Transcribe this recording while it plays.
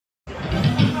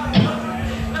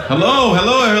Hello,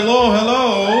 hello, hello,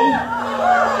 hello.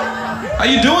 How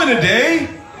you doing today?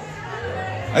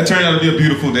 That turned out to be a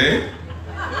beautiful day.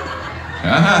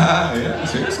 Yeah,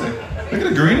 seriously. Look at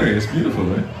the greenery, it's beautiful,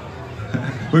 man.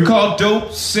 We're called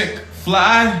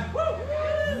Dopesickfly.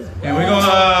 And we're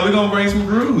gonna bring some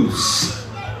grooves.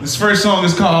 This first song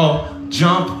is called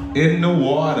Jump in the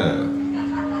Water.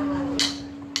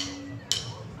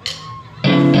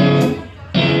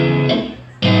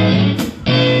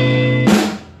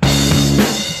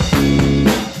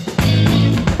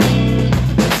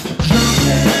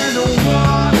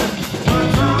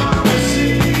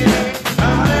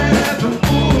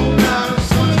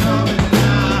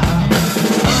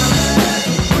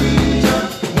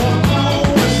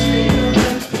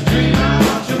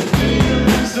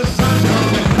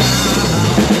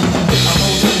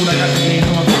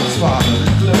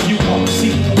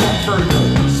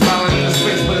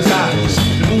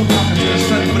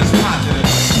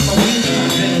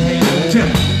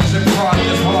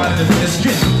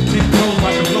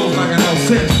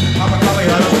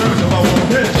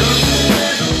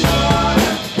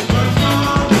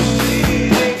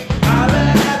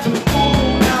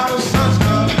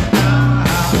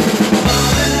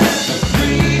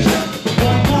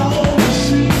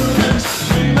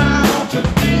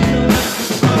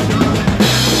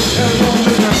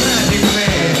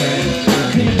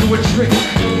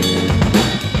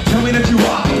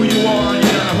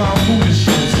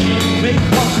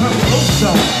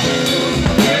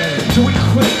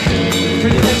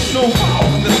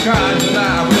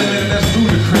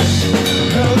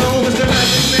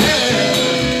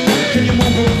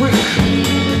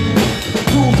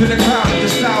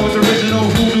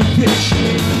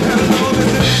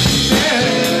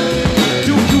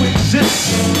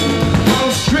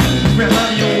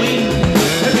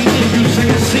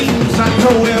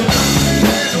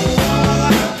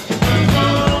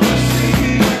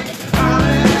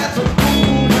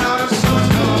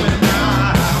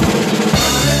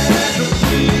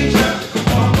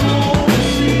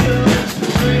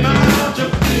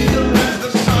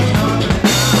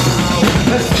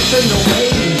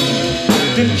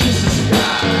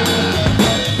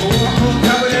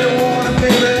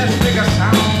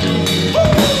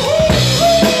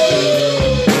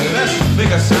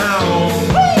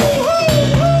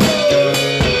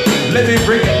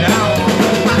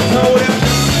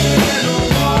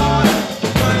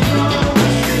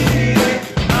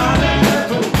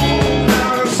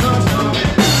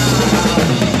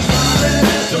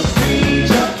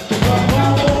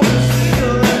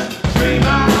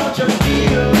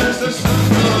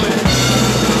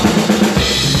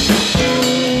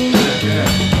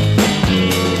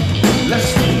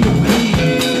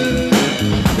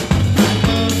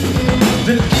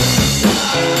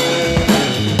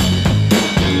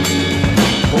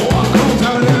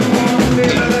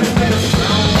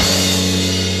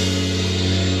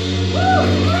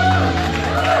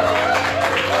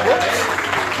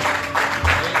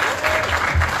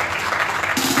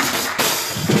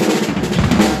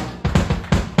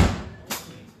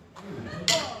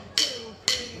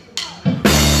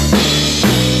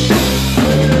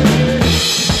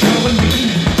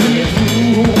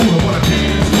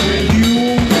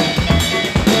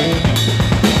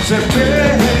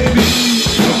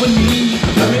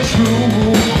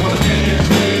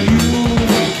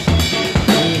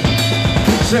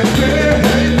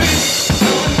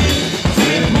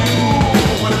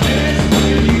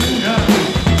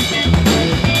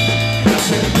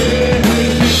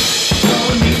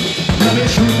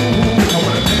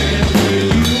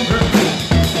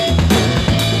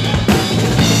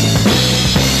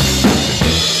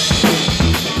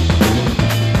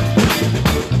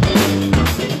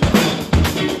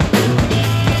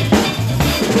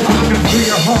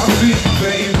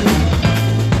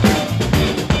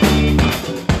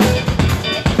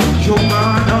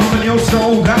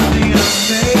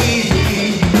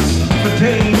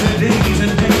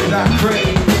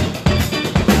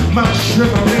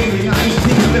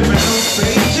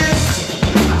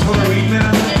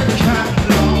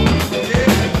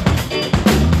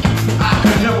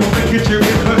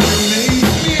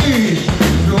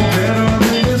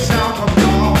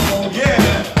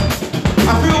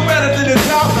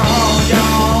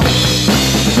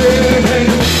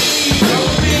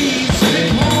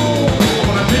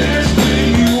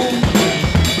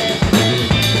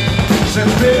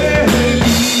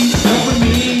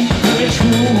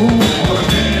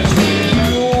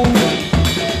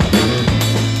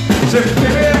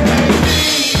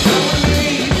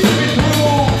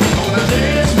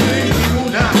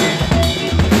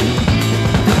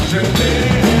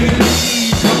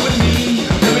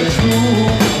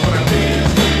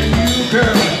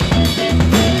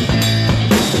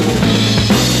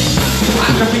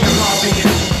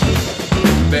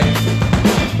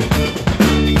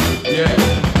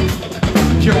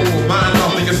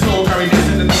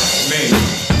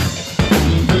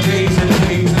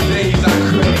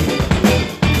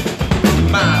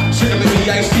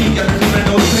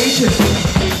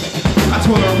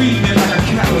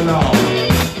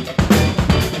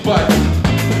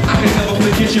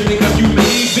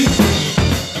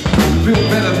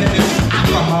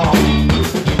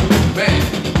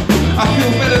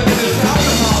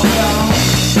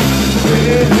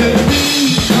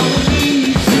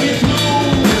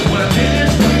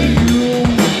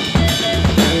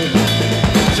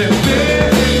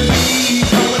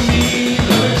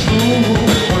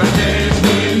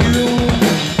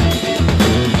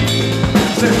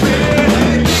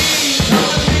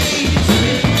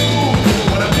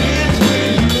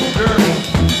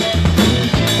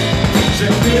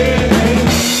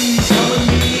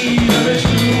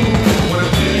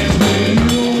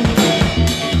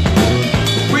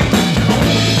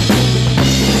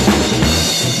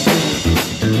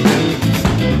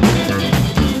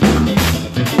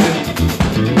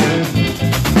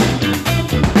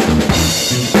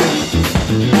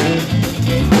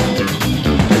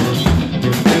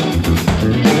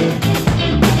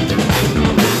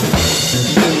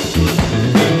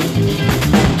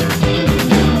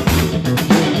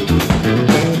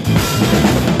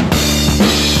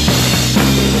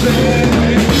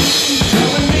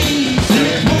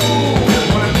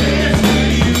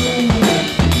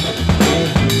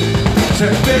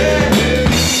 Said,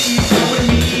 baby, come with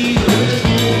me to this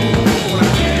room when I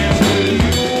dance with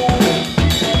you.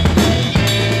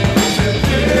 Said,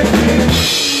 baby,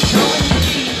 come with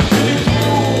me to this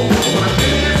room when I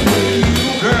dance with you,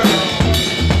 girl.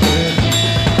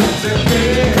 Said,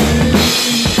 baby,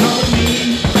 come with me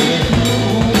to this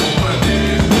room when I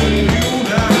dance with you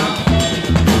now.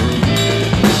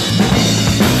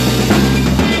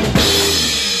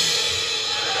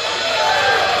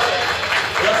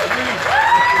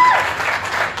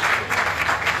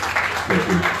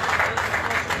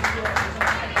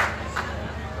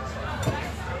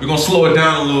 We're gonna slow it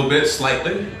down a little bit,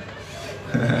 slightly.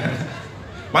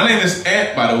 My name is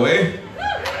Ant, by the way.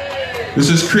 This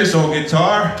is Chris on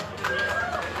guitar,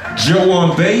 Joe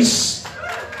on bass,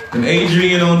 and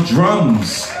Adrian on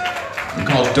drums. We're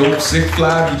called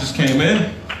Dopesickfly. You just came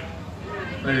in.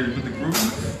 Ready to put the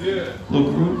groove? Yeah.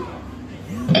 Little groove.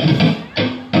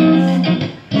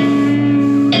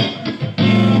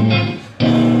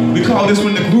 We call this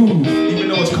one the groove, even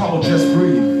though it's called Just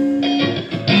Breathe.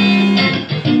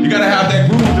 You gotta have that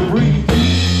groove to breathe.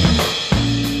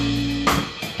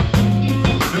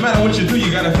 No matter what you do,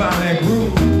 you gotta find that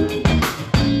groove.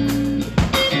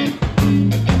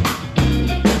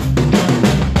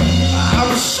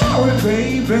 I'm sorry,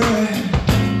 baby,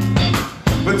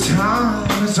 but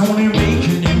time is only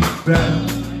making you better.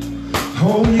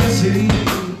 Oh, yes, it is.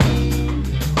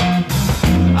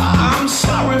 I'm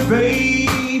sorry,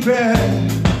 baby,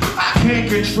 I can't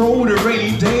control the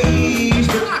rainy days,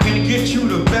 but I can get you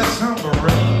the best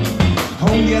umbrella.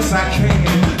 Oh, yes, I can.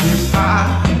 If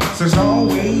eyes is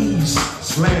always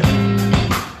slanted,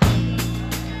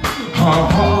 her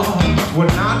heart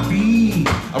would not be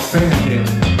offended.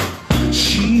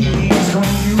 She's gonna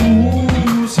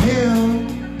use him.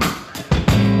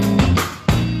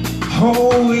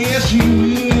 Oh, yes, she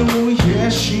will.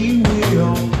 Yes, she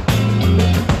will.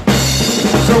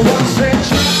 So I said,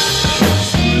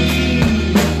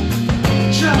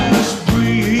 just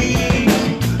breathe.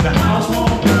 The house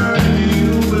won't burn if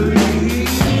you believe.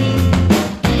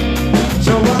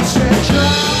 So I said,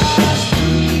 just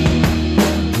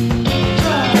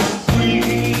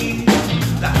breathe.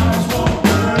 The house won't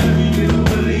burn if you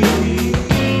believe.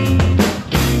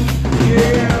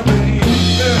 Yeah, baby.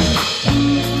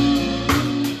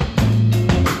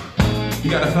 You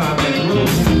gotta find that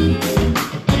groove.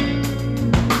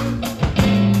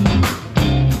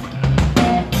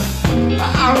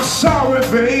 I'm sorry,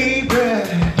 baby,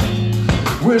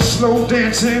 we're slow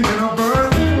dancing in a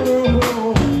burn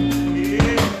room.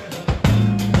 Yeah.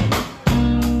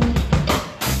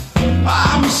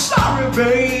 I'm sorry,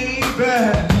 baby,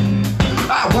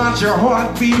 I watch your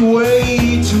heart beat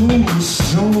way too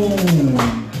soon.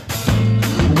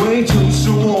 Way too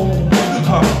soon.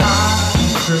 Her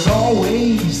eyes is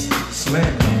always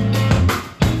slanted.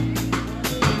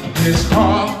 His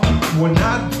heart will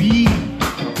not be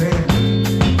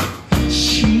abandoned.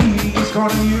 She's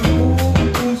gonna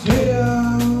use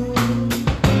him.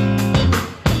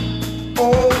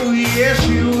 Oh, yes,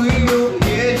 she will.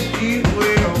 Yes, she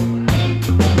will.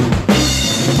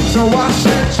 So I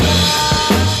said,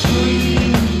 just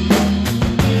breathe.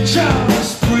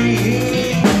 Just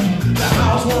breathe. The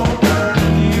house won't burn if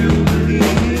you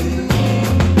believe.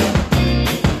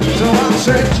 So I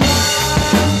said,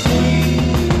 just breathe.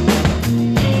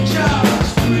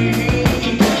 Just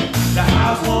breathe. The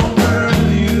house won't burn if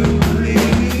you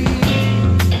believe.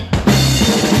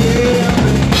 Yeah,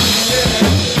 baby.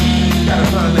 Gotta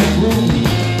find that groove.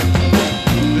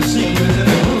 The secret is in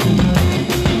the groove.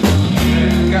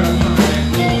 Yeah, gotta find that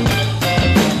groove.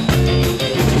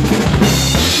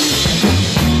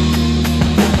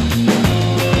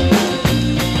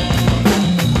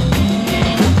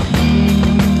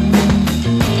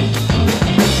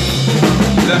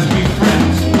 Let's be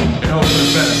friends and hope for the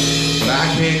better. But I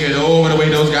can't get over the way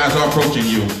those guys are approaching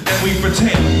you. And we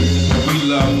pretend that we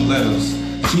love letters.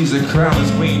 She's a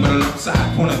crownless queen, but an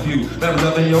outside point of view. That I'm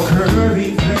loving your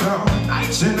curvy figure.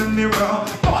 Nights in the mirror.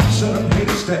 Thoughts of the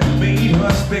haters that made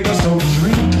us bigger. So we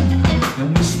drink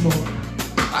and we smoke.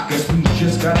 I guess we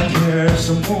just gotta care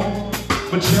some more.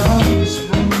 But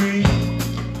just breathe.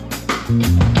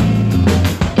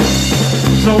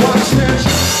 So I said,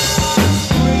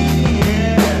 just breathe,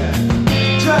 yeah.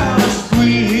 Just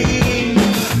breathe.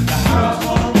 The house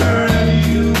won't burn if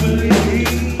you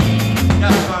believe.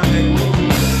 Gotta find that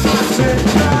groove. I said,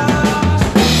 just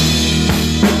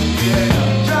breathe, yeah.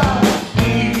 Just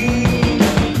breathe.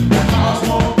 The house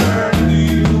won't burn if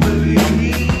you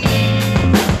believe.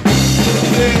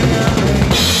 Yeah, baby.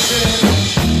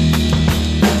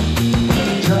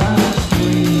 Just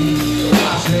breathe. I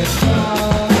said,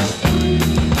 just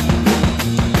breathe.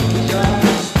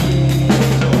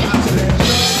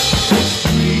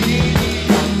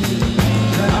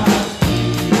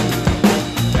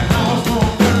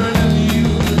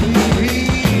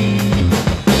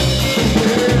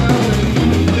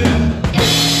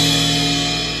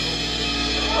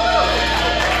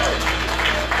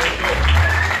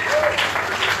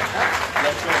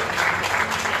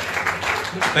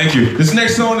 Thank you. This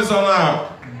next song is on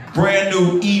our brand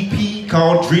new EP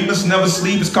called Dreamers Never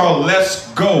Sleep. It's called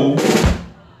Let's Go.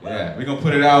 Yeah, we're gonna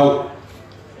put it out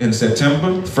in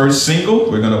September. The first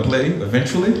single we're gonna play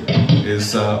eventually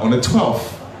is on the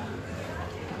 12th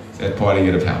at Party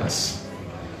at the Palace.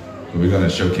 We're gonna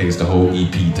showcase the whole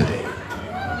EP today.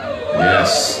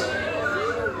 Yes.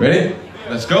 Ready?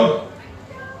 Let's go.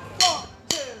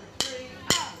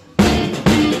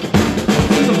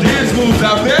 There's some dance moves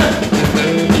out there.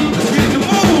 Let's get in the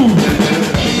mood.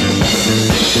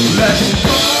 Let's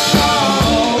go.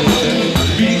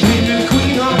 Be the king and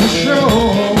queen of the show.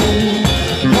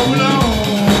 Hold on.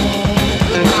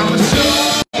 I'm a show.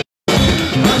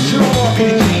 A show. Be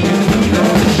the king and queen of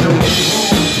the show.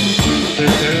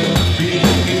 Be the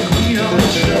king and queen of the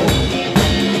show.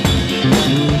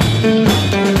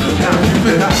 Have you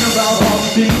forgotten about all the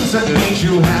things that made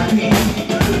you happy?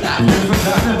 Have you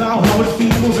forgotten about how it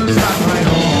feels inside my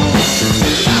heart?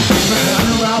 Have you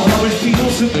forgotten about how it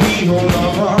feels to be your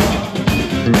lover?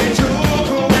 They took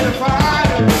away the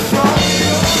fire from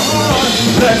your heart.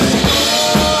 Let's go.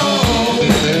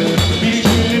 Be the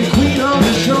king and queen of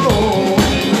the show.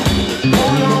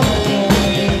 Hold on.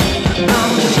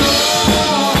 I'm sure.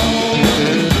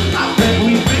 I bet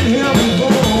we've been here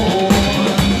before.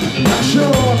 I'm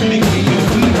sure. Be the king and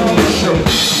queen of the show.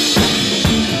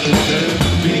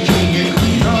 Be the king and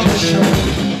queen of the show.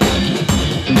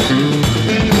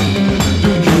 Do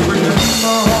you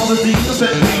remember all the things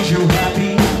that made you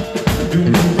happy? Do you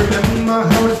remember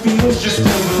how it feels just to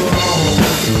belong?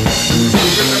 Do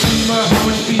you remember how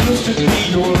it feels to be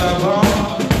your lover?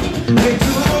 They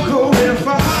took away the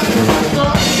fire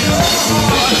from your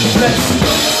heart. Let's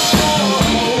go.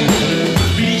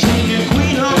 Be the king and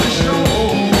queen of the show.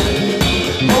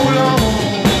 Hold on.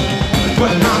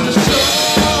 But I'm the show.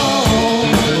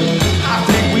 I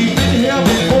think we've been here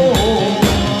before.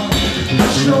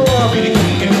 I'm sure I'll be the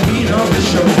king and queen of the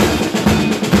show.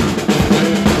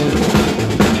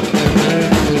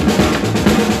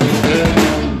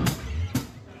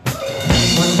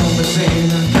 One moment saying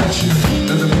I got you,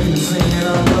 another minute saying I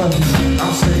love you.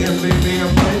 I'm saying, baby,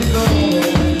 I'm ready to go.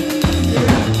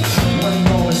 Yeah. One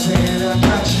moment saying I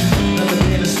got you, another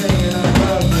minute saying I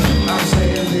love you. I'm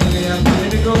saying, baby, I'm ready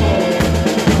to go.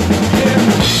 Yeah.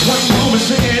 One moment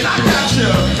saying I got you,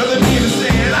 another minute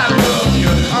saying I love you.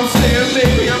 I'm saying,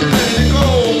 baby, I'm ready to go.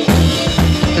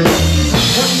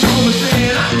 One moment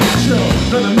saying I got you,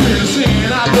 another minute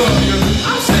saying I love you.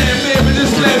 I'm saying, baby,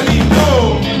 just let me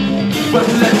know. But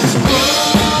let's go.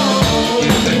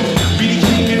 Be the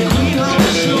king and queen of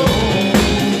the show.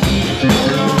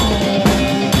 Hold on.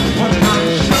 But I'm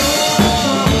sure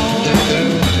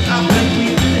I think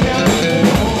we've been here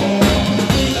before.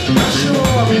 I'm sure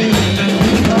I'll be the king and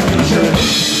queen of the show.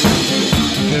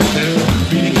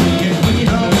 Be the king and queen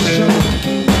of the show.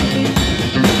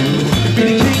 Be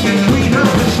the king and queen of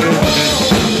the show.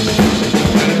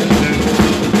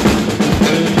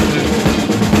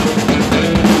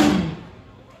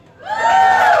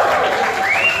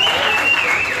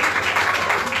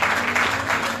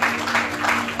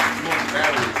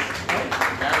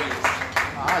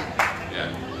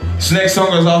 This next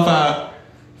song is off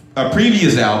our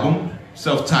previous album,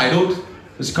 self-titled.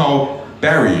 It's called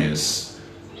Barriers.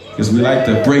 Because we like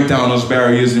to break down those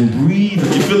barriers and breathe.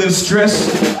 If you're feeling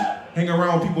stressed, hang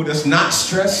around people that's not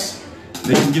stressed.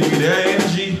 They can give you their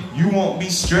energy. You won't be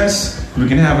stressed. We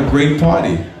can have a great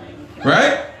party.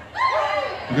 Right?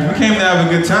 Because we came to have a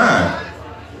good time.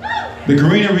 The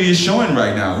greenery is showing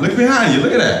right now. Look behind you.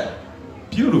 Look at that.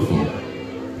 Beautiful.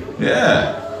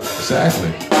 Yeah.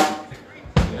 Exactly.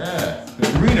 Yeah. The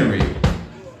greenery.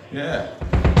 Yeah.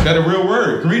 Got a real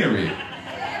word. Greenery.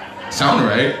 Sound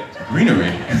right.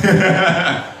 Greenery.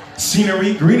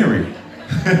 Scenery. Greenery.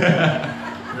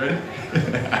 Ready?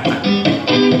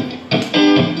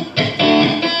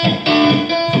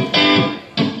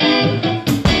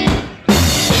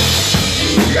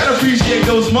 You gotta appreciate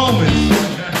those moments.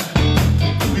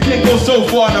 We can't go so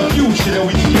far in the future that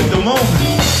we skip the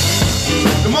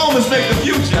moments. The moments make the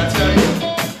future, I tell you.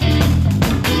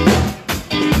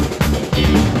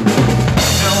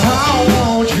 Now I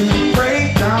want you to break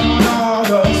down all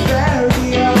those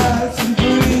barriers and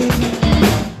breathe.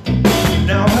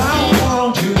 Now I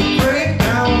want you to break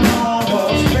down all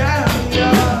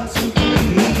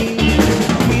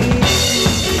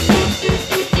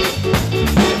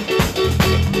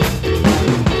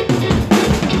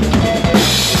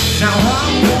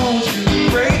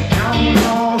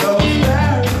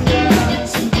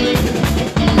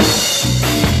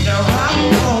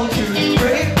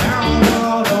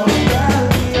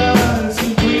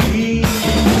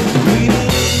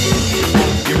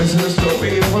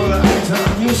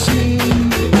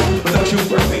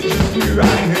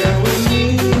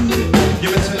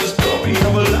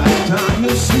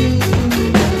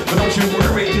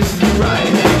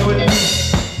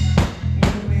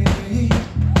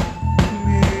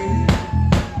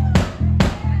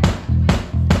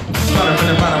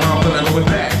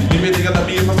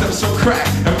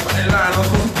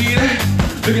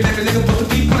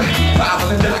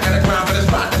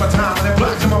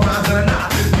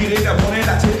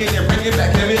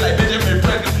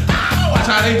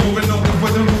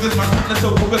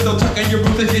we're still tucking your boots.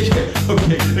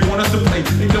 Okay, they want us to play,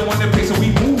 they don't want to pay, so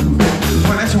we move.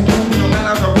 When I show room, no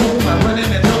matter the room, I'm running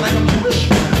and tell like I'm Jewish.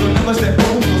 Don't never step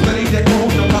home, don't study that home,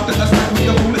 don't talk to us like we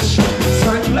are foolish.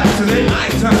 Sunglasses at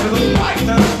night time, with those white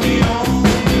turns me on.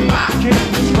 I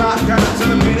can't just rock out to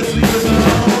the bed of sleepers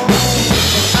alone.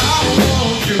 I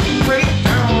want you to break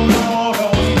down all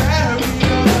those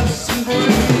barriers and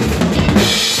breathe.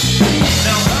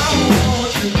 Now I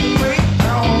want you to break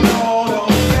down all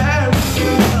those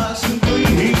barriers and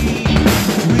breathe.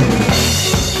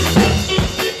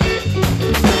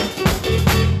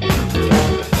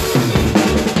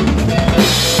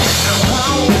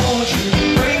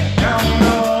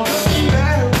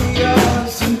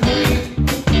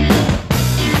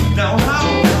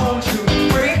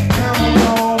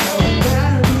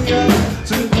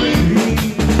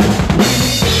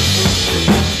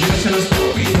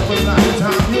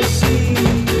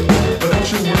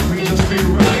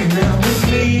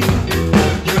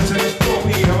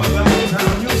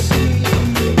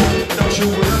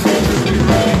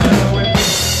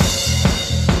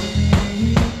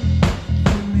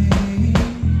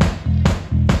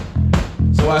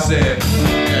 I said,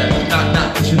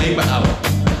 knock, put your neighbor out.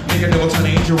 Nigga, don't turn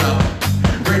the angel out.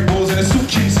 Red Bulls in a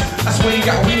suitcase. I swear he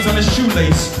got wings on his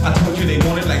shoelace. I told you they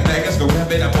wanted like that. Let's go rap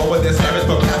it up over their savage,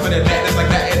 but half of that madness like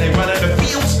that, and they run in the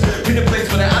fields. In the place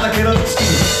where the alligator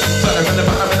steals. Started from the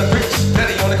bottom of the bricks.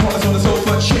 Daddy on the corners on the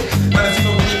sofa chick. But I see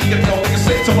no need to get no nigga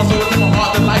sick. So my soul is in my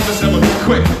heart, the life is never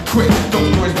quick.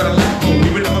 Those stories better laugh. We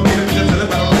would never be the future till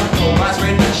it's better laugh. Last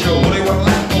rain that show, what they want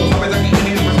to laugh. Always like the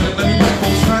Indian person, let me back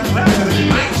home.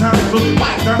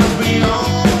 White diamonds bleed on.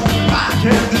 I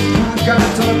can't just got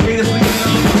to the greatest lead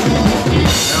on.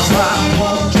 Now I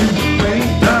want you to break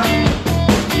down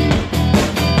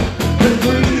and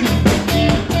breathe.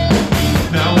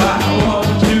 Now I want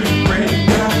you to break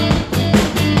down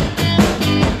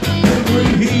and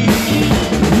breathe.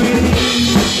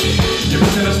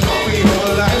 You've been a story of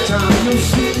a lifetime, you'll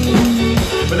see.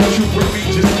 But don't you worry,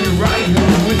 just be right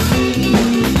here with me.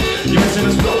 You've been a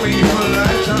story of a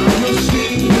lifetime, you'll see.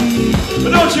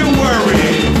 But don't you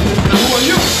worry. Now who are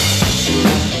you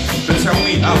to tell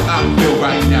me how I feel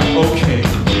right now? Okay,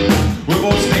 we're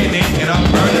both standing in a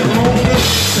burning room.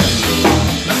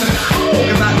 Nothing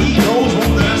cause I eat those on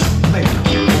this plate.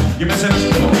 You're missing a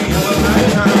story of a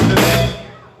lifetime today.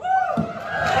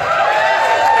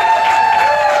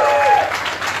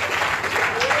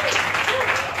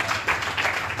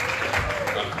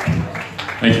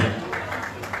 Thank you.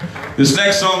 This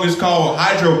next song is called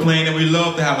Hydroplane, and we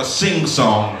love to have a sing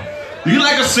song. Do you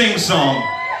like a sing song?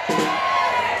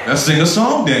 Let's sing a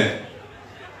song then.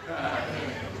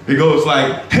 It goes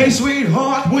like, hey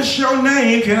sweetheart, what's your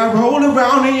name? Can I roll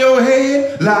around in your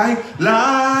head like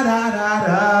la da da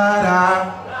da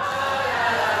da?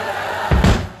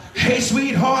 Hey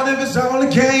sweetheart, if it's all a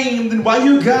game, then why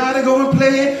you gotta go and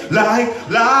play it like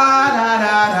la da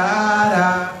da da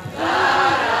da?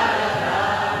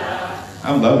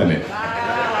 I'm loving it.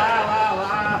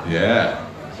 Yeah.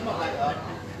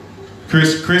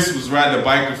 Chris was riding a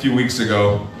bike a few weeks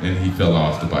ago and he fell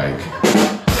off the bike.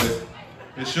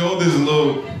 His shoulder's a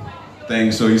little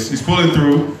thing, so he's pulling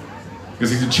through because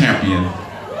he's a champion.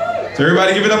 So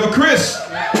everybody give it up for Chris.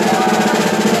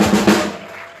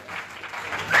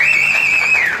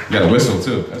 You got a whistle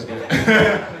too. That's good.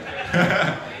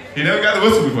 He never got the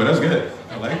whistle before. That's good.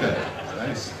 I like that.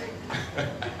 Nice.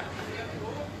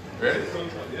 Ready?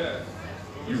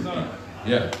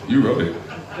 Yeah, you wrote it.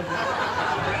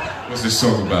 What's this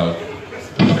song about?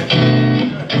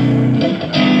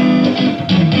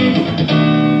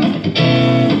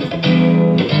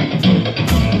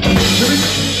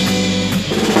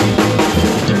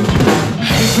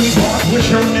 Hey sweetheart, what's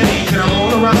your name? Can I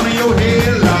roll around in your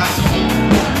head like?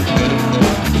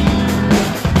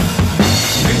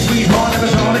 Hey sweetheart, if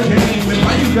it's all the game, then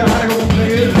why you gotta go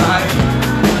play it like?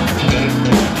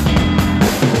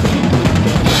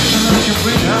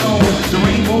 The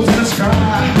rainbows in the sky.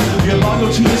 Your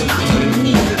loyalty is not to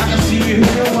me. I can see it in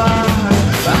your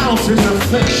eyes. The ounce is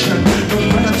affection, no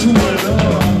gratitude or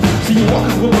love.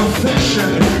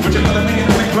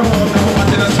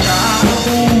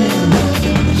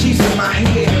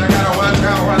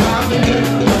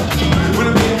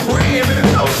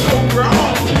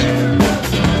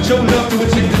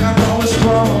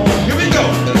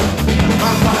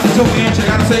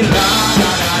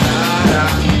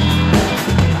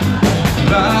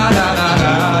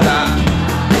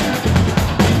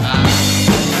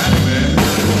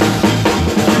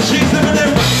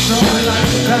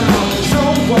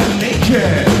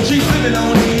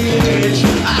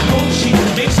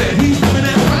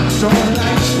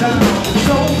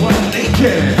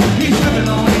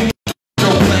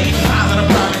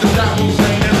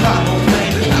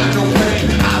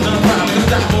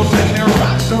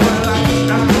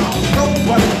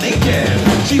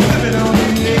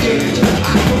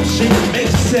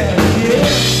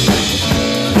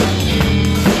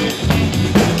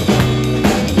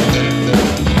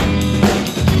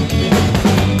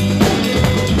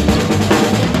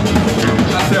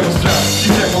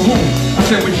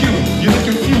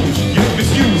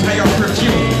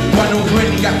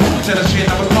 said a shit,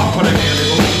 I was off for the nail. They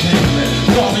go entanglement.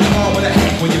 Causing you all with a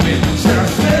hack when you win. Said I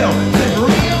fail. Said for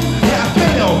real? Yeah, I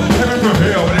fail. Heaven from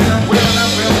hell. And I'm well,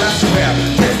 I swear.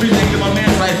 Text me thinking my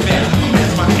man's right there. My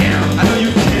man's my hair. I know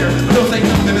you care. But don't say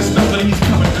nothing to stuff that he's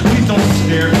coming. Please don't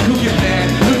scare. You get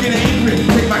mad. You get angry.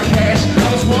 Take my cash.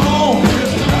 I was wrong.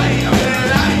 Just right. I'm in a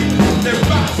life. They're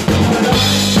rocks.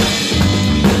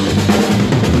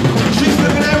 She's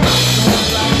living that rock.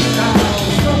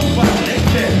 So fucking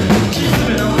naked. She's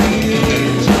living on the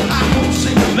edge. I hope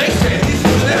she makes it. He's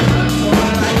living that rock.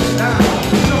 Lifestyle.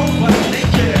 So fucking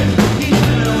naked. He's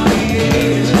living on the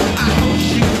edge. I hope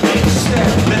she makes it.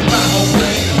 That Bible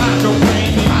plane,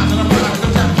 hydroplane, eyes on a rock, the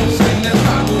devil sing that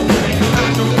Bible plane,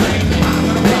 hydroplane, eyes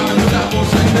on a rock, the devil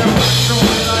sing that rock. So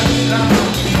lifestyle.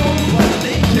 So fucking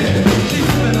naked. She's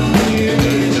living on the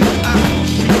edge. I hope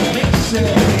she makes it.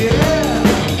 Yeah.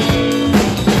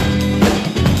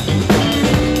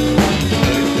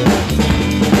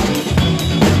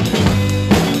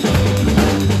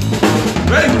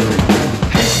 Ready?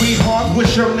 Hey, sweetheart,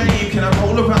 what's your name? Can I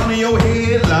roll around in your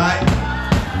head like?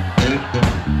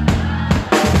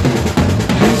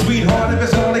 Hey, sweetheart, if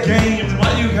it's all a game, then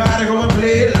why you gotta go and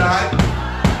play it like?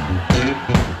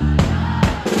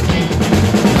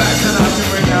 Back and I can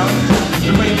bring out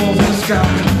the rainbows in the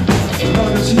sky.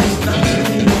 Lord, that she's not to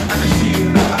me. I can see it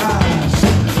in her eyes.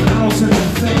 House and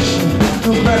affection,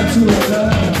 no gratitude or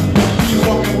love. You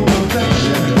walking with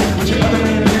perfection, with your other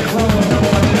man in your clothes. I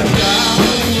want to die.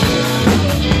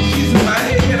 She's in my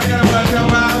head, I gotta work out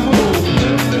my move.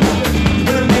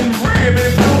 But I'm getting brave, but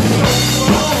it goes so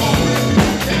strong.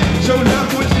 Showing up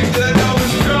to a chick that I know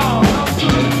is strong.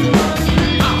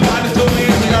 My partner told me,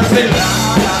 she gotta say la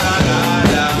la la la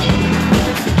la.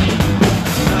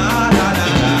 La la la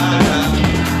la la.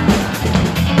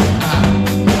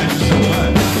 Thank you so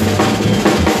much.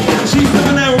 She's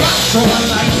living that rock star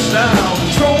lifestyle.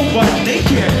 So what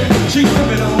naked. She's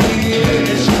living on the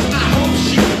edge. I hope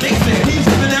she makes it. He's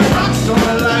living that rock star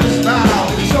lifestyle.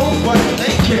 So what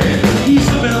naked. He's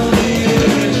living on the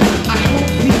edge. I hope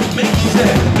he makes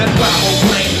it. That Bible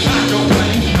plane,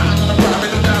 hydroplane, I'm on a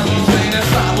private, the devil saying that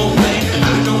Bible plane,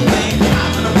 hydroplane,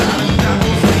 I'm on a private, the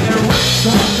devil saying that rock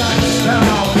star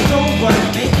lifestyle. So what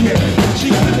naked.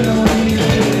 She's living on the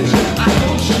edge. I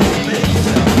hope she makes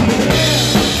it. Yeah.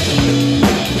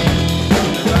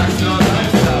 Rock star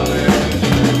lifestyle, man.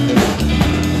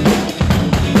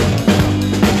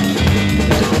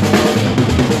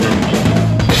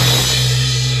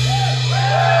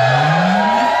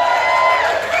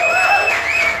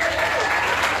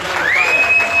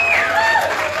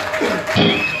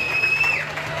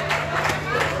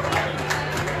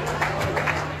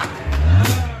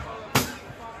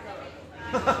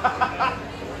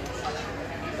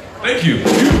 Thank you.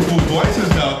 Beautiful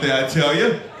voices out there, I tell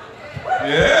you.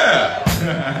 Yeah.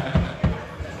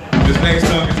 This next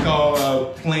song is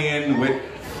called Playing with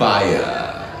Fire.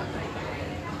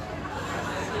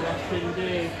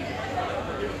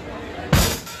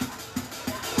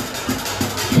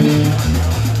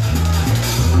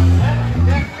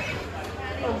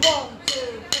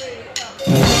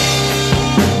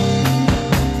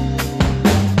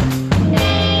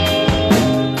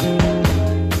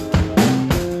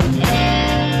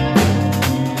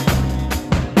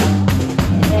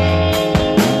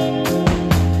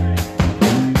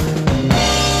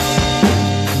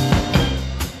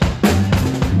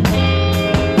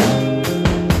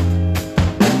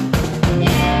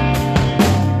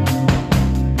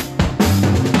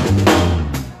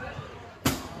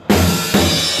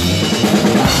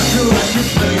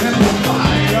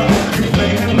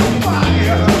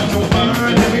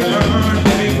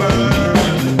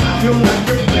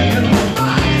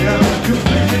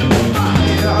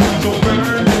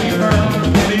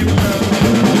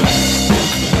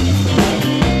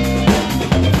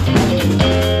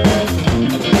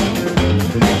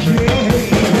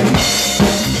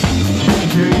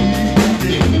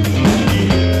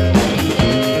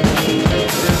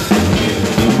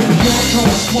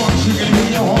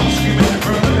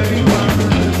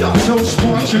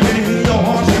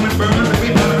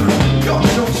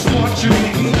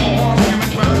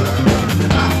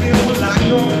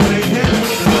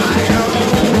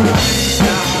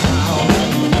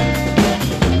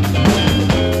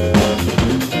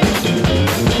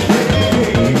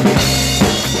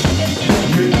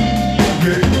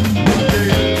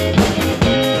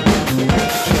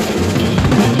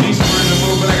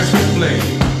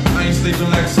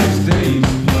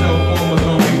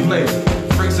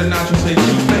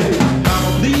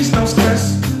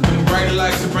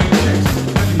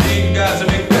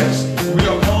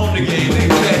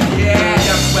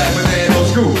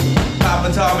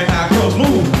 Taught me how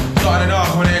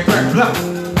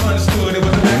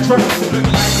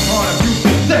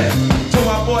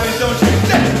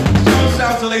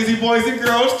boys and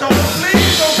girls told us,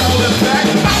 please don't hold it back.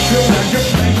 I feel like you're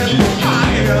playing with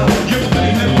fire. You're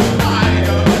playing with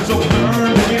fire. So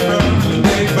burn, baby, burn,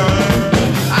 baby, burn.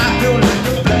 I feel like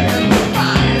you're playing with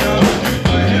fire. You're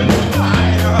playing with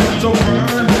fire. So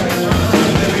burn, baby,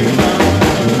 burn, baby, burn.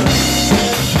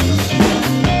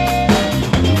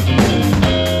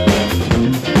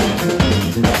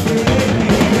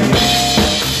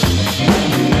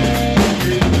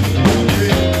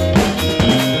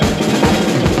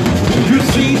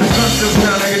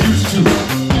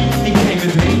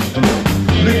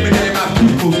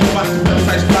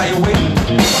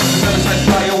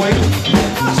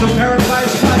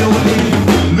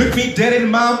 Dead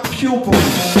in my pupils. You're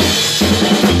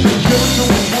so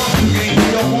smart, you ain't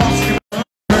your horse can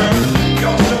burn.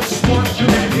 You're so smart, you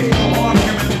ain't your horse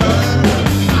can burn.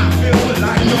 I feel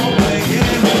like you're playing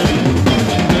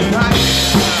right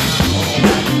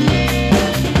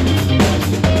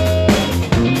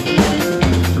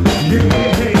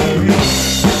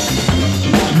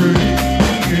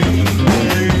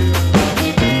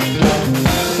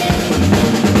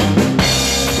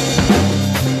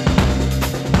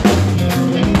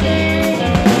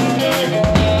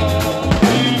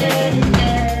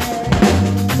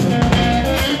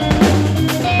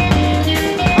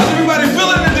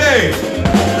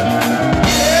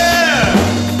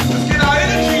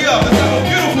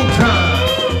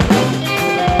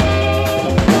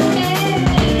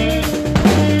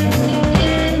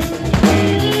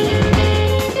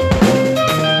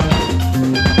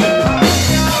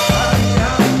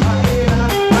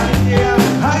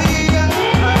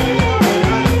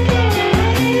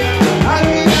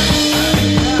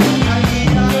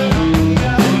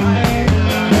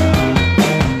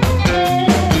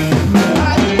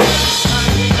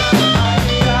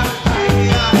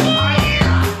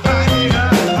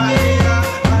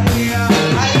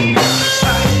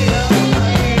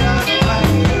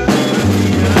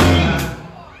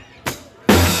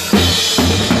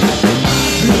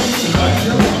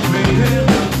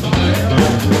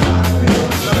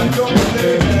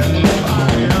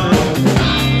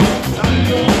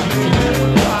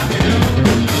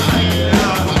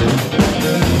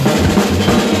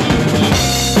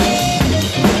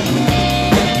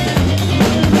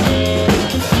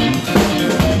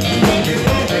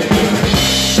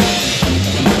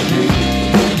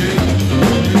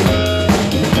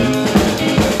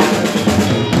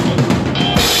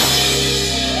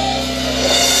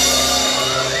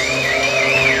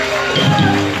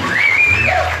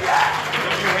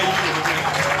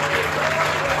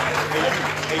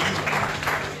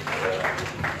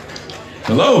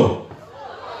Hello.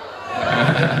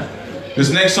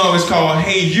 This next song is called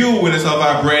Hey You, and it's off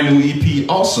our brand new EP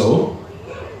also.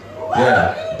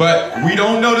 Yeah, but we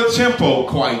don't know the tempo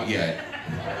quite yet.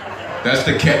 That's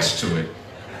the catch to it.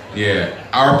 Yeah,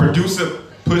 our producer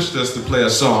pushed us to play a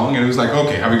song, and he was like,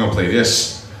 okay, how are we gonna play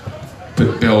this?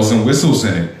 Put bells and whistles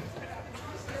in it.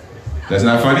 That's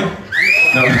not funny?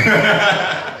 No.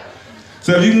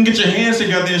 So if you can get your hands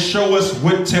together and show us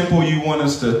what tempo you want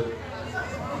us to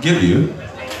give you.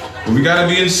 But we gotta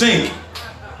be in sync.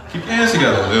 Keep your hands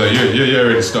together. You're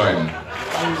already starting.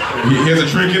 He has a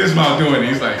drink in his mouth doing it.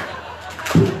 He's like.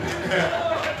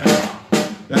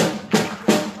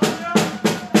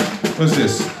 What's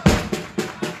this?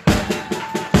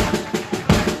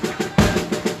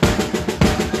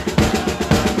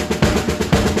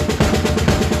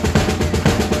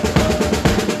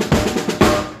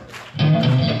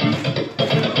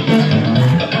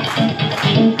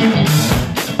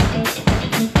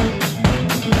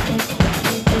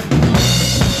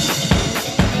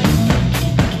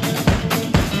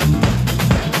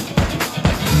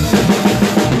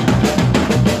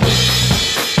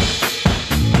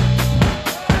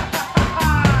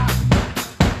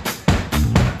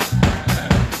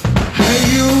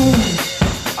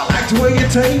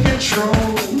 Take control,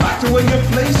 like the way you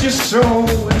place your soul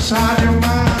inside your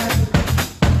mind.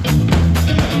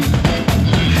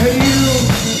 Hey you,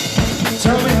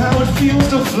 tell me how it feels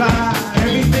to fly.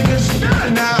 Everything is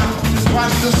done now, just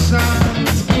watch the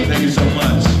signs. Thank you so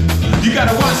much. You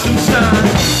gotta watch them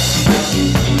signs.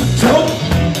 Dope,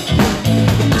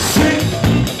 sick,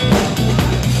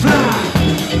 fly.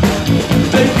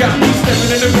 They got me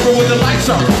stepping in the mirror with the lights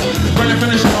on. Running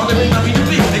from the show, they make me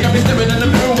bleed. They got me stepping in the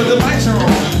mirror with the lights on.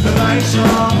 The lights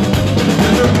on.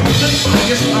 And the reason why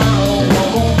it's on.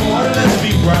 Walk on water, let's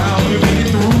be proud. We make it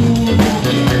through.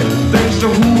 Thanks to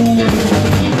who?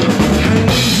 Hey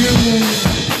you.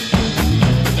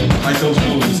 Like those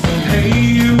movies. Hey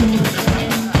you.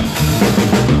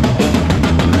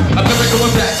 I'm never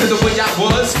going back to the way I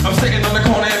was. I'm sitting on the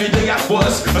corner every day I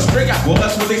was. A spring I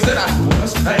was what they said I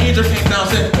was. An angel came down,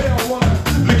 said, hey, I was.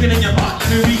 Looking in your heart, let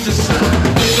me read your sign.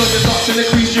 Take on your thoughts and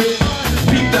increase your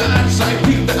peep the eyesight,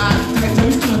 peep the eye. Till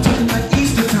we start talking like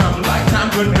Easter time, lifetime,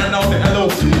 good man, all the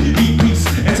L-O-E peace.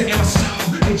 Enter in my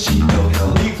soul,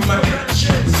 H-E-L-L-E for my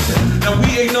conscience. Now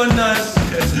we ain't no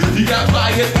nonsense. You got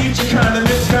fire, eat your kind of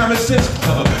mix, common sense.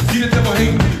 See the devil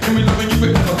hate, and we loving you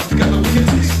forever. Together we can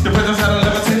taste the presence how to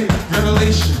levitate.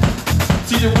 Revelation.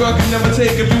 See your world can never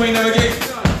take if you ain't never gave.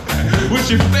 What's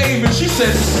your favorite? She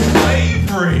said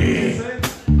slavery.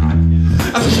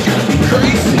 I said she gotta be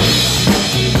crazy.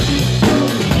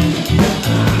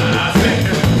 I said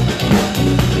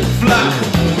fly.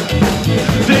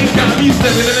 They got me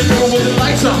stepping in the middle with the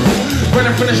lights on.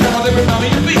 Running from the shower, they remind me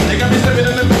of me. They got me stepping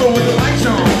in the middle with the lights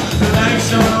on. The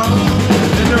lights on.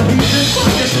 And the reason for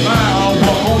your smile.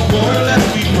 Walk on board, let's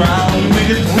be proud. We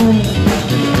made it through.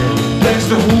 Thanks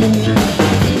to who?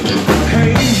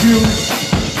 Hey you.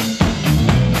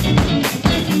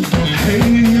 Hey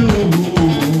you.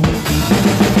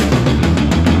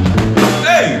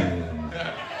 Hey.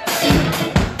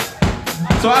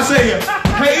 So I say,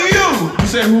 hey you. You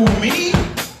say who, me?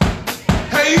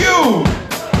 Hey you.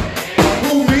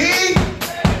 Who, me?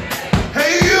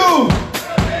 Hey you.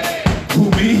 Who,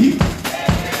 me?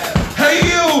 Hey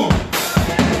you.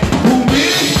 Who, me?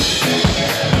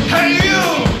 Hey you.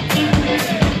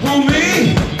 Who, me?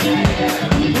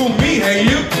 Who, me? Hey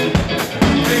you.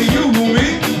 Hey you. Who, me?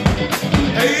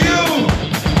 Hey you.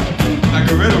 Like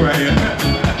a riddle right here.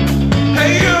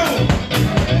 Hey you.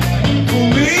 Who,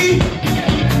 me?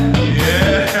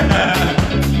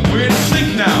 Yeah. We're in sync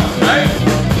now, right?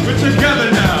 We're together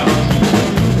now.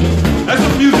 That's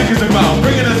what music is about,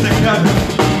 bringing us together.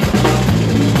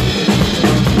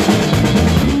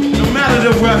 No matter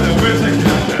the weather, we're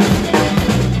together.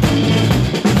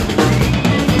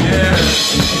 Yeah.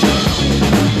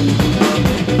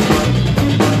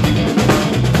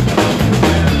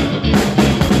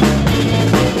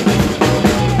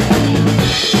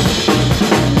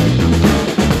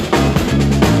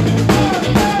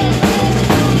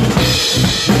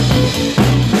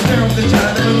 Stare off the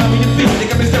child and love your feet. They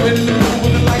got me staring in the room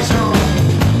with the lights on.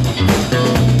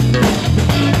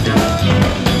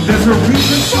 There's a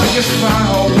reason for your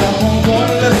smile. Walk on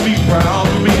water, let's be proud.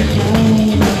 We made it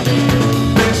through.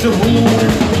 Thanks to who?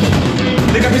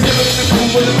 They got me stepping in the room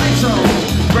with the lights on.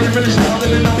 Running from the shower,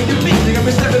 they love your feet. They got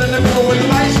me stepping in the room with the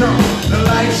lights on. The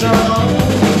lights on.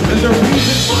 There's a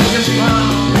reason for your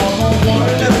smile. Walk on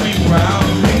water, let's be proud.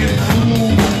 We made it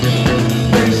through.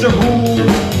 Thanks to who?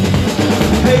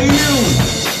 Hey you.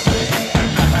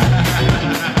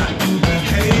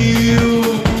 Hey you.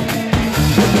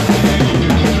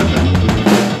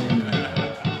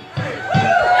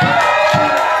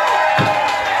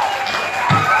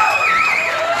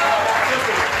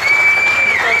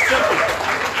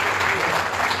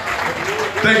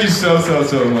 Thank you so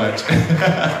much.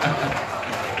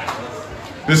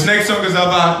 This next song is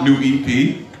about new EP.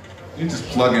 We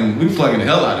plugging the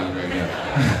hell out of it right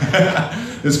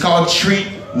now. It's called Treat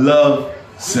Love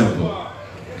Simple.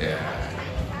 Yeah.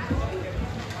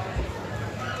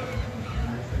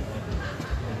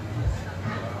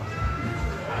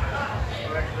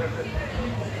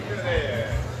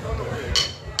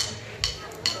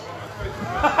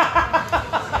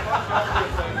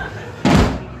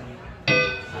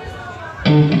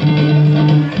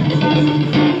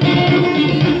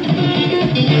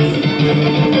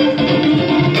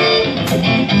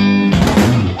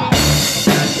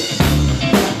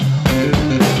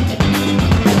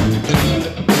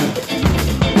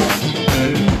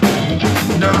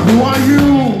 Who are you?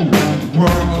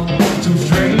 World, two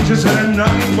strangers in a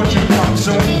night, but you come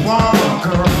so far,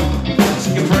 girl.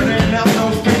 See you burning out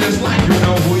those fingers like you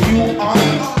know who you are.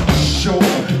 Sure,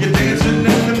 you're dancing in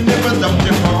the middle of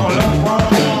your fall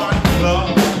apart, love.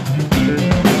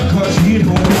 Cause you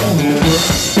don't know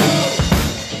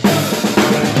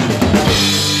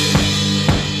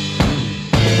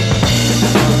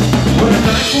when the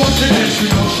night walks in, you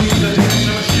know she's a dancing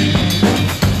machine.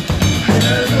 Hey,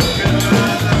 look at her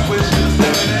eyes, that's what she's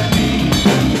staring at me.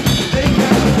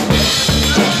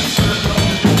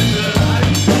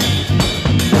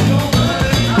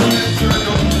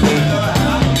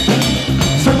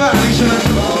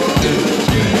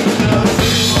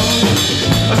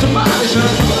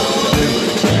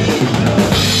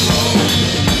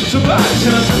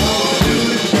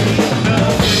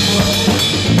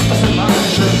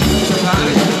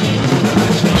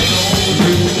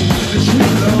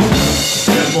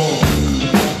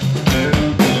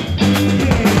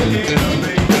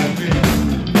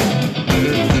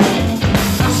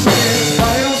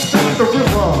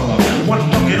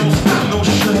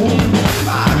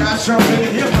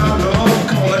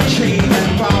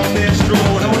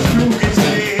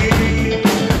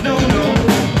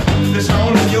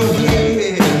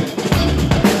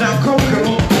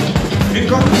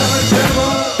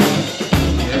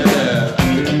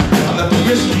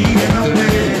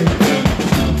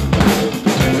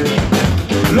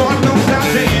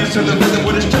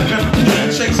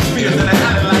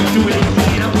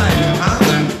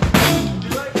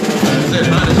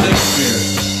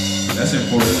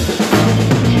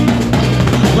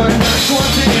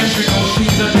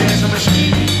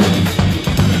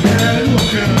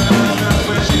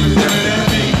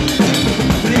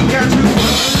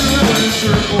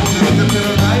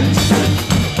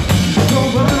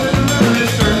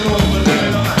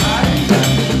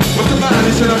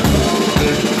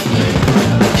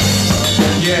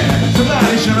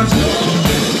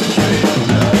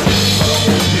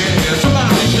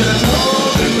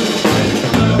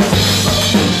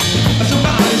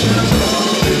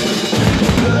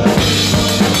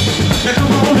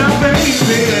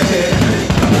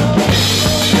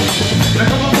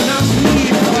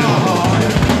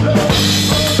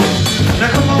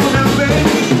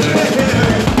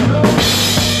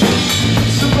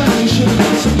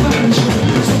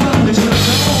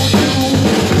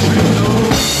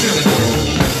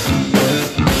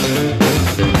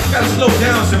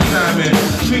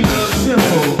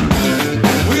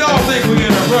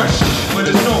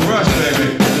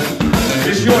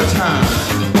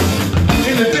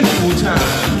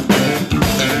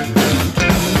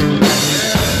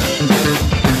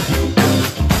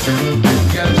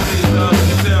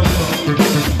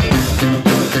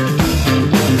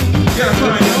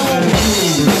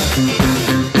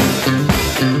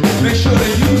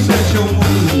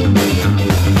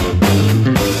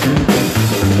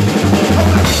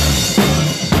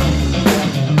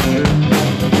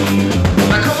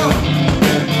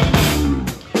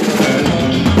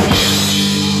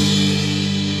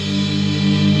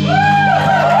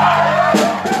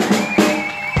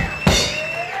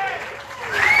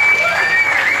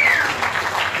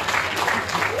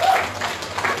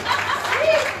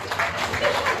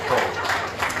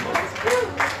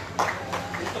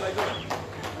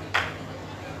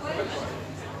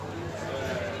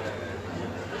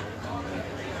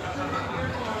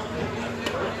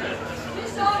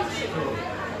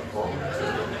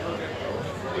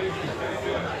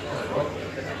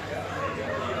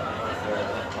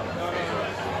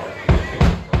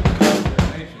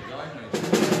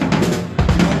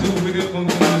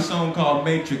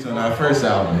 Matrix on our first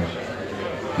album.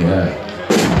 Yeah.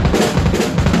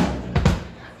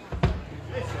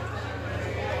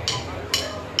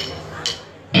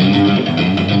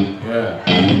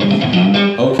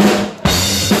 Yeah. Okay.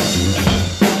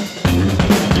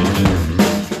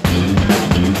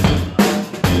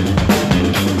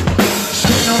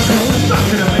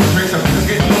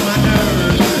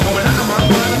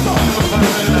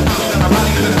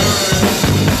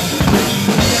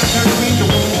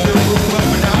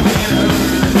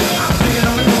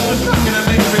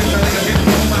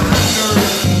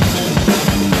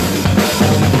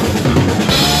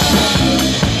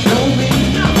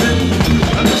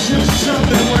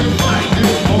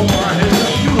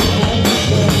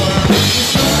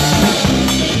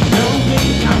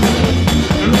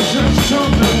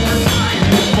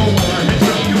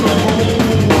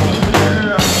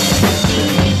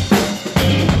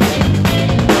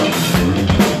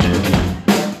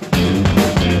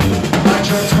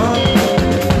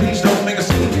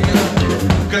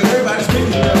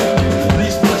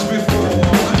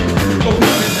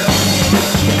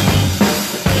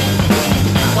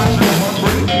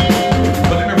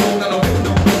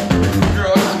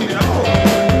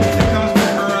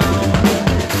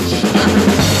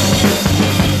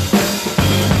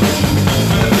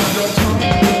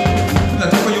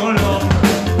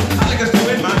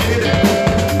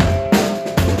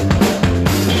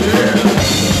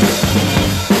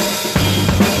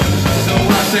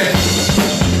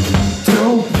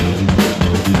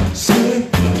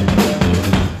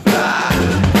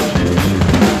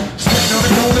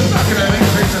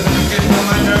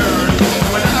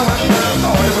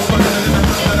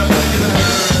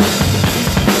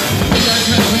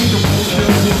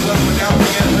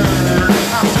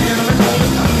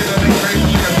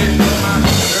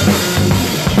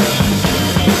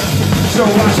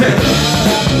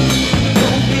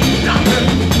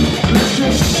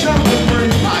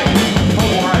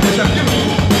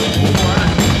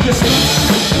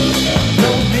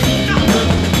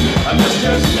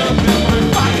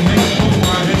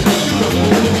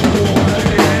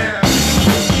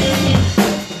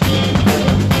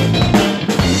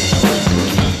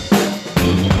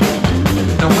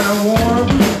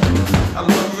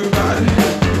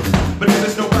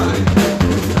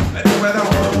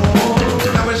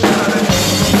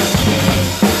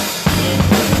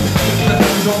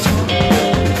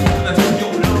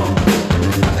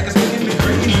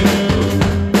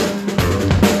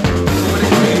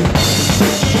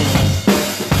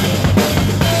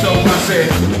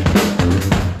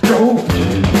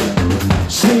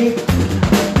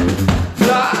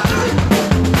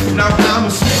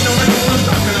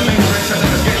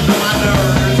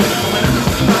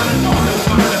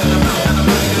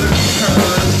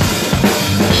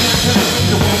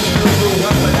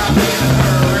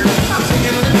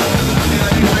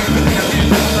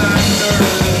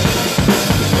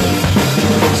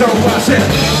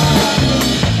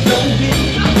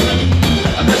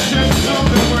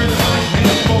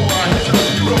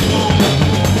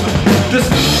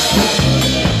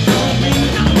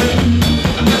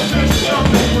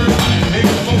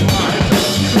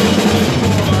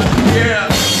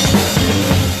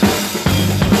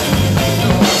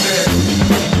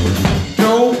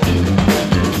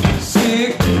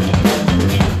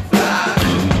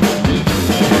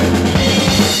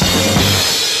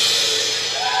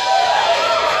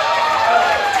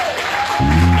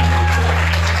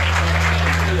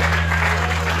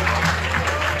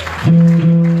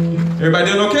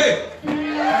 Everybody doing okay?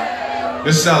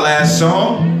 This is our last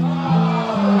song.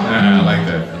 I like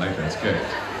that. I like that. It's good.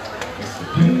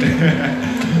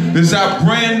 This is our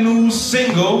brand new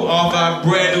single off our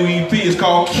brand new EP. It's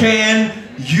called Can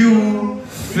You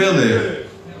Feel It?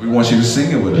 We want you to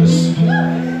sing it with us.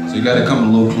 So you gotta come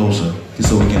a little closer just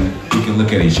so we can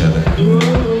look at each other.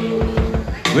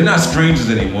 We're not strangers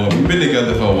anymore. We've been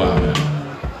together for a while now.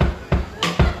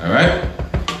 Alright?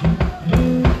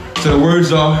 So the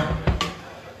words are,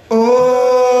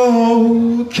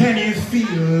 oh, can you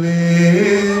feel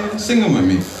it? Sing them with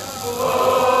me.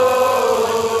 Oh,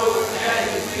 can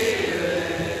you feel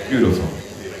it? Beautiful.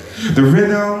 The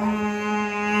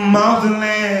rhythm of the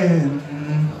land.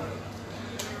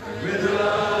 The rhythm of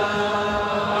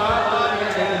the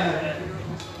land.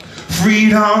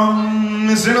 Freedom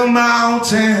is in the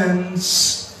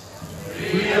mountains.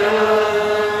 Freedom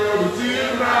is in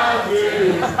the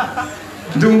mountains.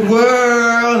 The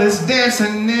world is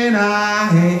dancing in our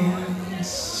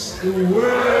hands. The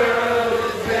world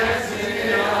is dancing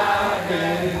in our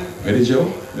hands. Ready, Joe?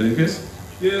 Ready, Chris?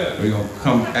 Yeah. We're gonna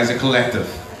come as a collective.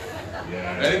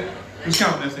 Yeah. Ready? Who's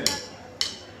counting this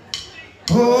in?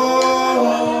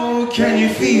 Oh, can you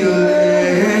feel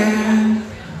it?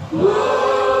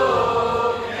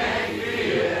 Oh, can you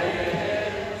feel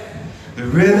it? The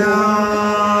rhythm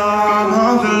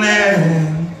of the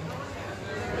land.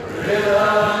 The rhythm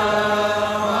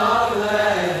of the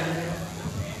land.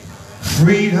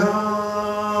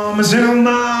 Freedom is in the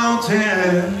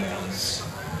mountains.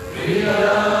 Freedom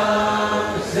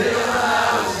is in the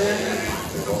mountains.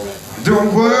 The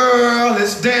world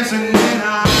is dancing in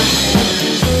our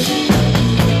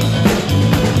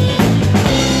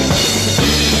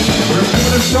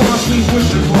so much we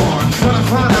wish upon, trying to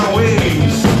find our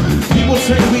ways. People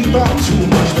say we thought too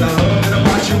much, but I love it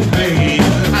about you, babe.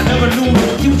 I never knew the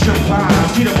future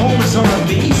vibes. See, the moments are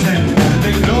amazing.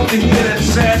 They love to hear that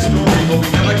sad story, but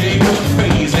we never gave them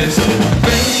phases.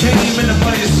 Fame came in the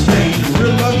funniest state.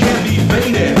 Real love can't be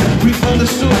faded. We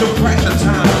understood the price of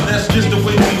time. That's just the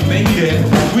way we made it.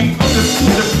 We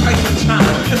understood the price of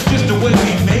time. That's just the way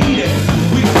we made it.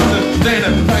 We understand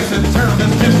the price of time.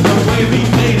 That's just the way we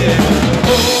made it.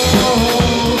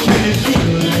 Oh, can you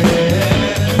feel it?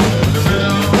 The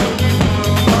rhythm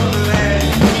of the land.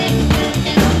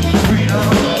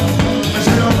 Freedom is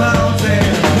in the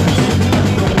mountains.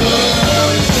 The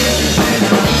world is dancing in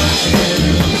our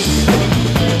hands.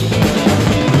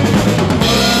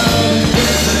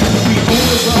 We rule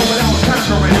the world without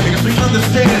conquering because we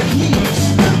understand heals.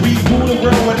 We rule the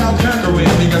world without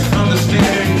conquering because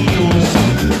understanding heals.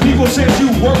 People say you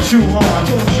work too hard,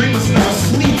 your dreamers never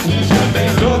sleep. They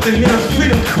love to hear the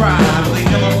freedom cry, but they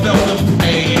never felt the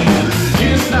pain.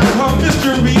 It's not a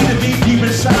mystery to be deep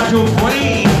inside your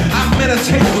brain. I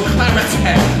meditate with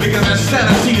clarity because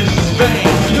insanity is vain.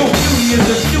 Your beauty is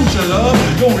the future, love.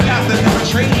 Your laughter never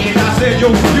change. I said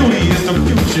your beauty is the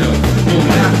future. Your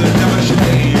laughter never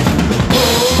change.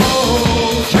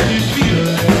 Oh, can you feel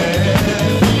it?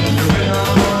 The rhythm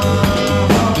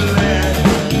of the land.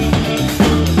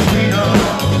 Freedom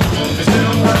is in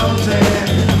the mountains.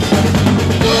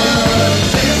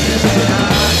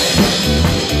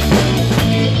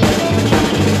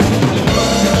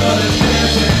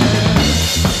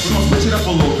 A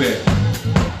little bit.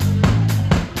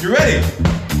 You ready?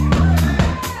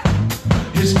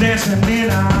 It's dancing in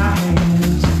our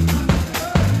hands.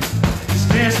 It's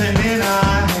dancing in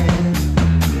our hands.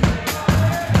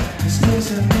 It's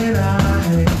dancing in our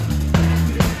hands.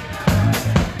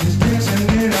 It's dancing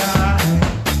in our hands.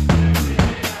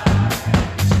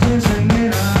 It's dancing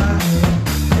in our hands.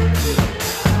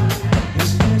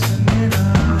 It's dancing in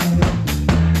our hands.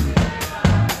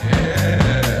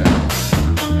 Yeah.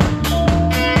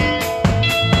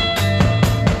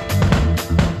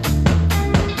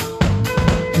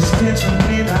 It's dancing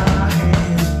in our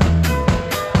hands.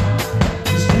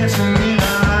 It's dancing in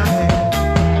our hands.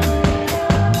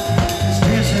 It's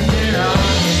dancing in our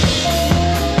hands.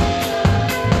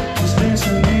 It's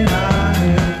dancing in our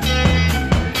hands.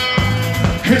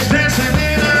 It's dancing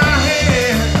in our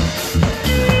hands.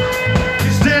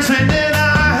 It's dancing in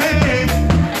our hands.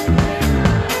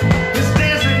 It's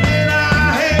dancing in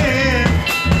our hands.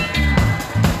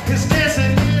 It's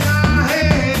dancing in our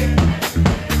hands.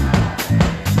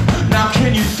 Now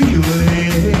can you feel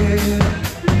it?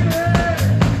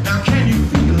 Now can you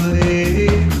feel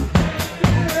it?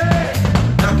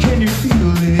 Now can you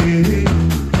feel it?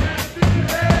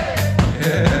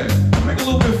 Yeah, make a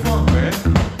little bit of fun, man.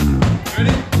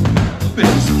 Ready? A little bit,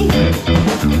 just a little bit.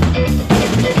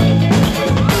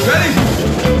 Ready?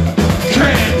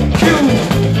 Can you feel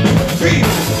it?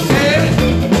 Can you feel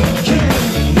it? Can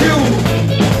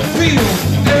you feel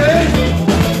it?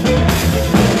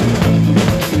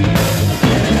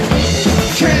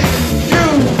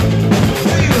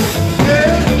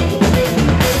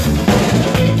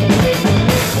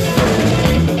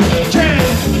 Can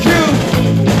you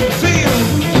feel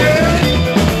it?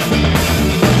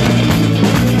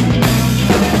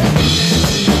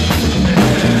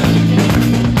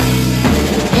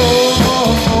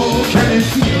 Oh, can you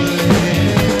feel it?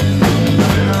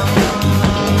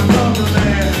 Love the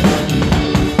land.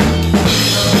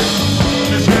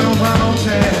 It's in the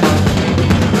mountains.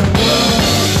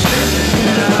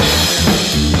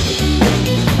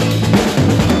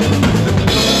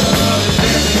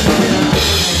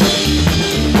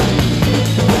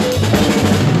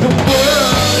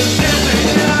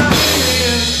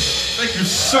 Thank you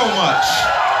so much.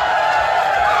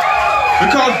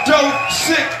 We're called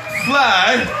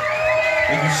Dopesickfly.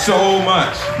 Thank you so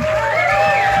much.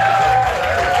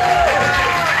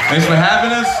 Thanks for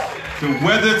having us. The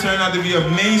weather turned out to be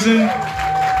amazing.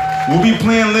 We'll be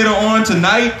playing later on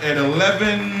tonight at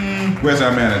 11. Where's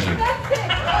our manager?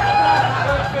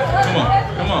 Come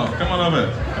on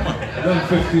over. Come on.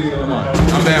 11:15. Come on.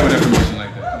 I'm bad with information like that.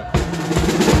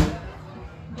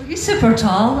 super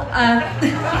tall.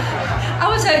 I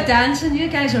was out dancing. You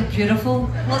guys are beautiful.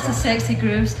 Lots of sexy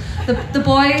grooves. The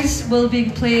boys will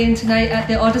be playing tonight at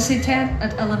the Odyssey tent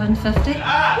at 11:50. Okay.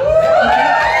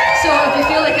 So if you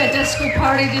feel like a disco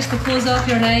party just to close off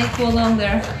your night, go along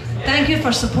there. Thank you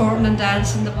for supporting and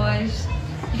dancing, the boys.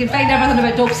 You can find everything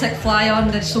about Dopesickfly on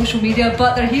the social media,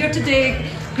 but they're here today.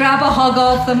 Grab a hug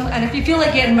off them, and if you feel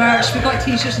like getting merch, we've got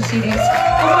t-shirts and CDs.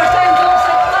 One more time,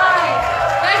 Dopesickfly!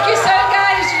 Thank you, sound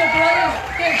guys, you're brilliant.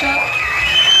 Great job.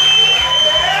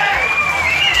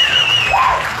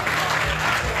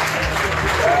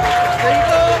 There you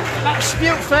go. That's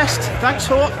Butefest. Thanks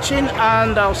for watching,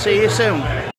 and I'll see you soon.